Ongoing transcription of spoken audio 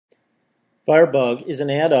Firebug is an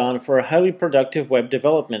add-on for highly productive web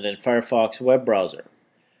development in Firefox web browser.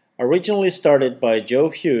 Originally started by Joe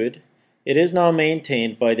Hewitt, it is now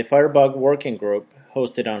maintained by the Firebug Working Group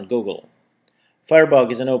hosted on Google.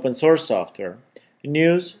 Firebug is an open source software.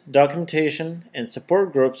 News, documentation, and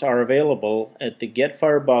support groups are available at the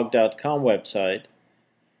getfirebug.com website,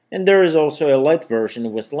 and there is also a light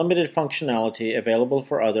version with limited functionality available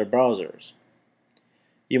for other browsers.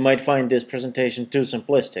 You might find this presentation too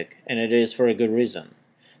simplistic, and it is for a good reason.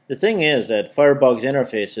 The thing is that Firebug's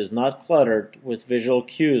interface is not cluttered with visual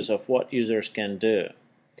cues of what users can do.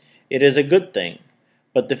 It is a good thing,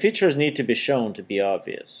 but the features need to be shown to be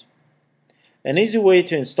obvious. An easy way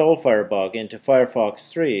to install Firebug into Firefox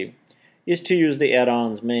 3 is to use the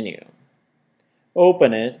Add-ons menu.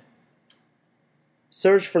 Open it,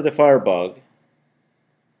 search for the Firebug,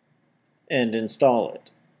 and install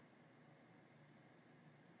it.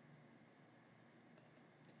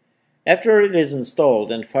 After it is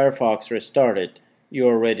installed and Firefox restarted, you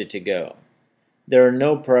are ready to go. There are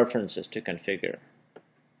no preferences to configure.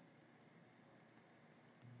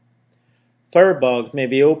 Firebug may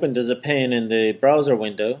be opened as a pane in the browser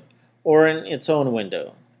window or in its own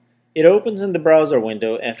window. It opens in the browser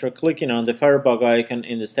window after clicking on the Firebug icon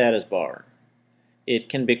in the status bar. It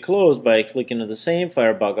can be closed by clicking on the same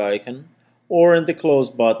Firebug icon or in the Close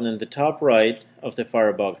button in the top right of the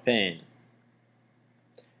Firebug pane.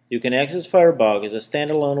 You can access Firebug as a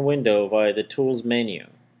standalone window via the Tools menu.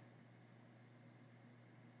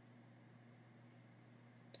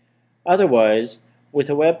 Otherwise, with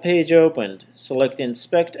a web page opened, select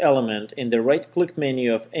Inspect Element in the right-click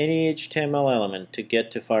menu of any HTML element to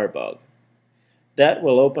get to Firebug. That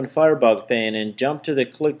will open Firebug pane and jump to the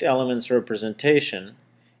clicked element's representation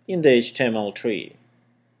in the HTML tree.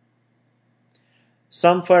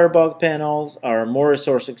 Some Firebug panels are more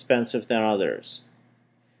resource expensive than others.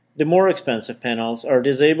 The more expensive panels are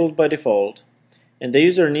disabled by default, and the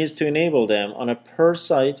user needs to enable them on a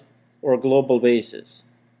per-site or global basis.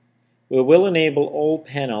 We will enable all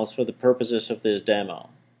panels for the purposes of this demo.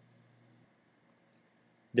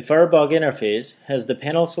 The Firebug interface has the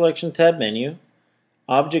Panel Selection tab menu,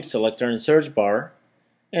 Object Selector and Search bar,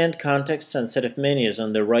 and context-sensitive menus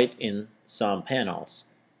on the right in some panels.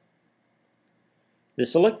 The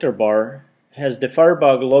Selector bar has the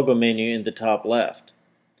Firebug logo menu in the top left.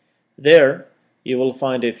 There, you will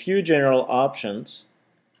find a few general options,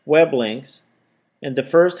 web links, and the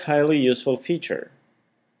first highly useful feature,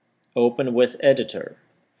 Open with Editor.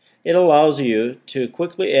 It allows you to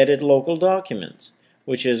quickly edit local documents,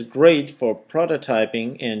 which is great for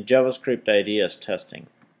prototyping and JavaScript ideas testing.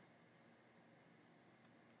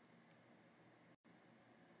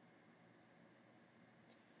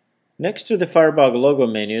 Next to the Firebug logo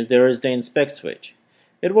menu, there is the Inspect switch.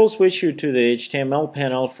 It will switch you to the HTML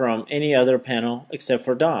panel from any other panel except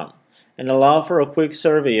for DOM and allow for a quick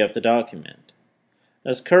survey of the document.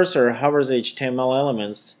 As cursor hovers HTML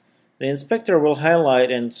elements, the inspector will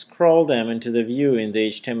highlight and scroll them into the view in the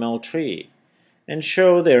HTML tree and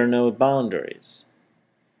show their node boundaries.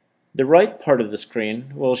 The right part of the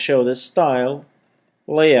screen will show the style,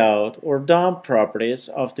 layout, or DOM properties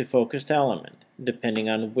of the focused element, depending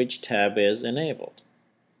on which tab is enabled.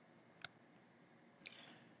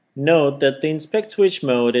 Note that the Inspect Switch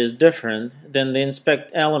mode is different than the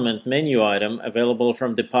Inspect Element menu item available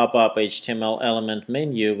from the pop-up HTML element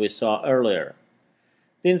menu we saw earlier.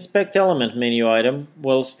 The Inspect Element menu item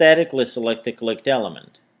will statically select the clicked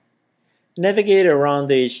element. Navigate around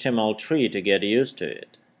the HTML tree to get used to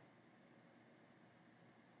it.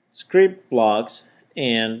 Script blocks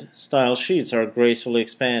and style sheets are gracefully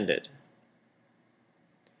expanded.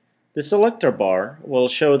 The Selector bar will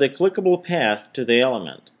show the clickable path to the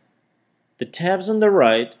element. The tabs on the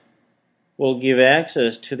right will give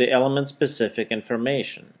access to the element-specific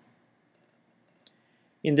information.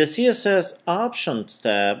 In the CSS Options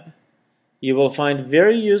tab, you will find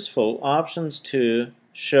very useful options to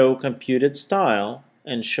show computed style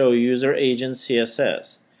and show user agent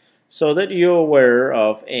CSS, so that you're aware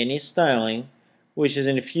of any styling which is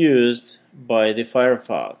infused by the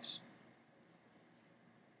Firefox.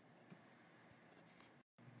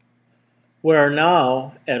 We are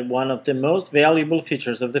now at one of the most valuable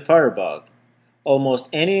features of the Firebug. Almost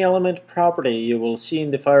any element property you will see in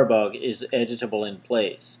the Firebug is editable in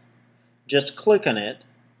place. Just click on it,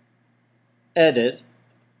 edit,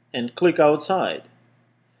 and click outside.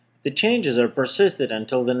 The changes are persisted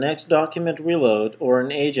until the next document reload or an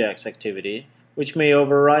AJAX activity, which may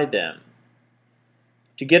override them.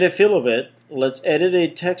 To get a feel of it, let's edit a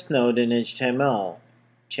text node in HTML.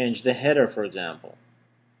 Change the header, for example.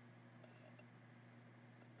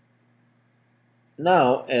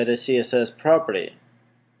 Now add a CSS property.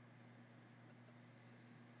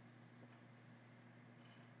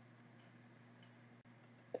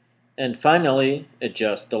 And finally,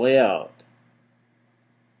 adjust the layout.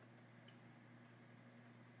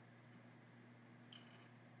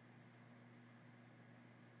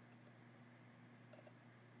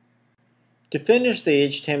 To finish the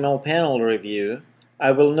HTML panel review,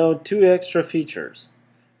 I will note two extra features.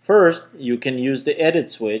 First, you can use the Edit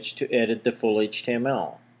switch to edit the full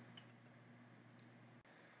HTML.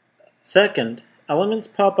 Second, Elements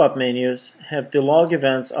pop-up menus have the Log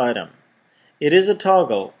Events item. It is a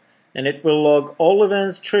toggle, and it will log all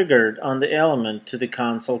events triggered on the element to the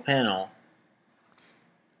console panel.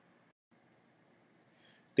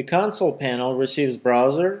 The console panel receives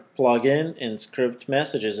browser, plugin, and script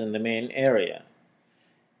messages in the main area.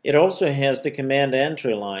 It also has the command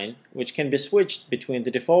entry line, which can be switched between the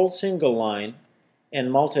default single line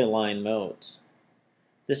and multi-line modes.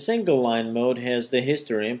 The single line mode has the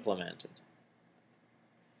history implemented.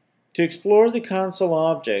 To explore the console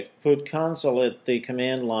object, put console at the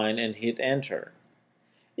command line and hit enter.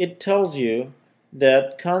 It tells you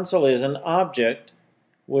that console is an object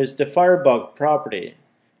with the Firebug property,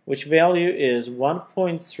 which value is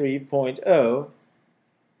 1.3.0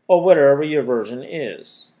 or whatever your version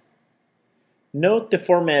is. Note the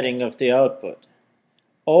formatting of the output.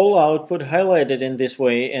 All output highlighted in this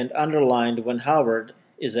way and underlined when hovered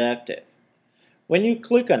is active. When you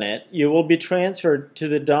click on it, you will be transferred to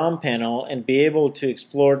the DOM panel and be able to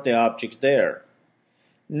explore the object there.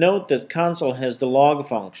 Note that console has the log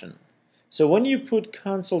function. So when you put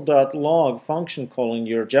console.log function calling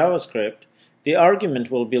your JavaScript, the argument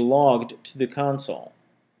will be logged to the console.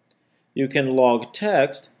 You can log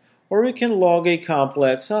text, or you can log a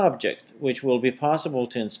complex object, which will be possible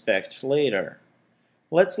to inspect later.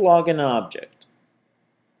 Let's log an object.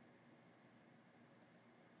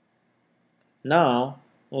 Now,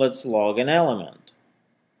 let's log an element.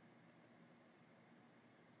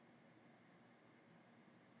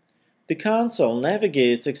 The console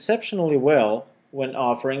navigates exceptionally well when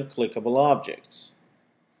offering clickable objects.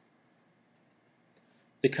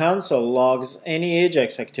 The console logs any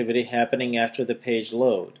AJAX activity happening after the page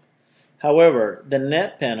load. However, the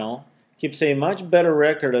Net panel keeps a much better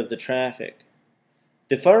record of the traffic.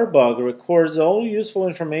 The Firebug records all useful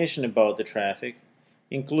information about the traffic,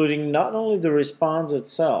 including not only the response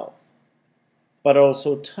itself, but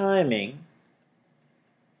also timing,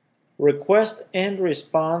 request and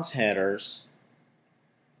response headers,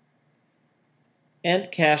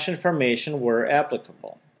 and cache information where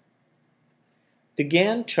applicable. The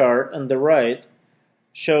Gantt chart on the right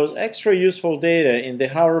shows extra useful data in the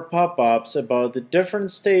hover pop-ups about the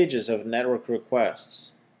different stages of network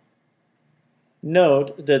requests.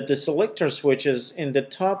 Note that the selector switches in the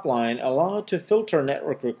top line allow to filter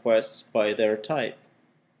network requests by their type.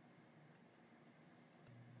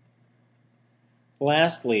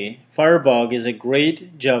 Lastly, Firebug is a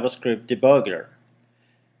great JavaScript debugger.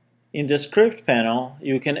 In the script panel,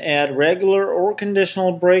 you can add regular or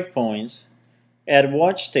conditional breakpoints, add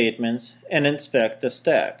watch statements, and inspect the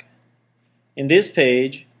stack. In this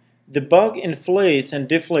page, the bug inflates and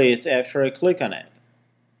deflates after I click on it.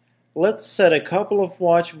 Let's set a couple of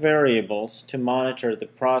watch variables to monitor the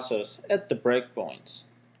process at the breakpoints.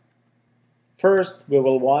 First, we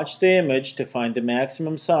will watch the image to find the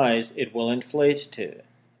maximum size it will inflate to.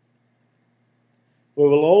 We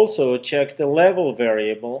will also check the level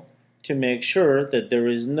variable to make sure that there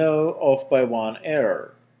is no off by 1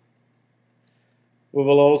 error. We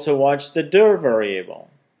will also watch the dir variable.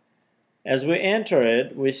 As we enter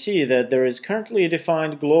it, we see that there is currently a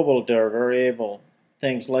defined global dir variable.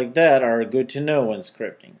 Things like that are good to know when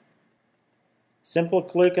scripting. Simple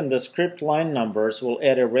click on the script line numbers will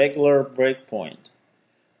add a regular breakpoint.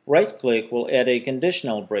 Right-click will add a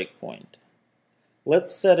conditional breakpoint.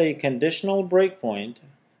 Let's set a conditional breakpoint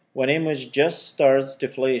when image just starts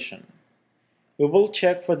deflation. We will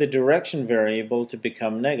check for the direction variable to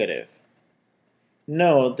become negative.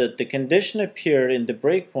 Note that the condition appeared in the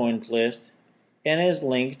breakpoint list and is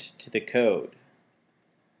linked to the code.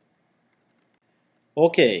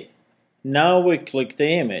 OK, now we click the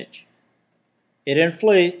image. It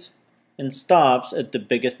inflates and stops at the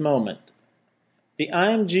biggest moment. The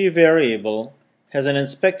img variable has an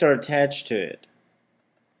inspector attached to it.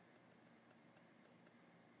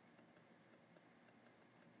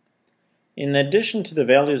 In addition to the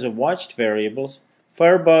values of watched variables,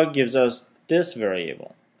 Firebug gives us this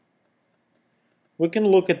variable. We can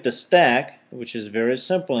look at the stack, which is very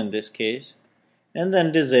simple in this case, and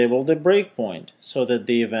then disable the breakpoint so that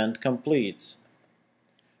the event completes.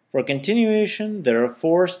 For continuation, there are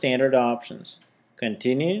 4 standard options: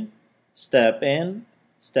 continue, step in,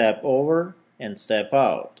 step over, and step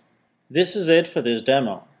out. This is it for this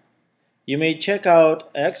demo. You may check out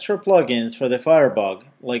extra plugins for the Firebug,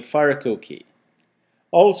 like Firecookie.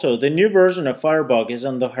 Also, the new version of Firebug is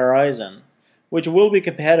on the horizon, which will be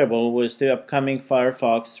compatible with the upcoming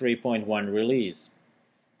Firefox 3.1 release.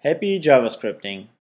 Happy JavaScripting!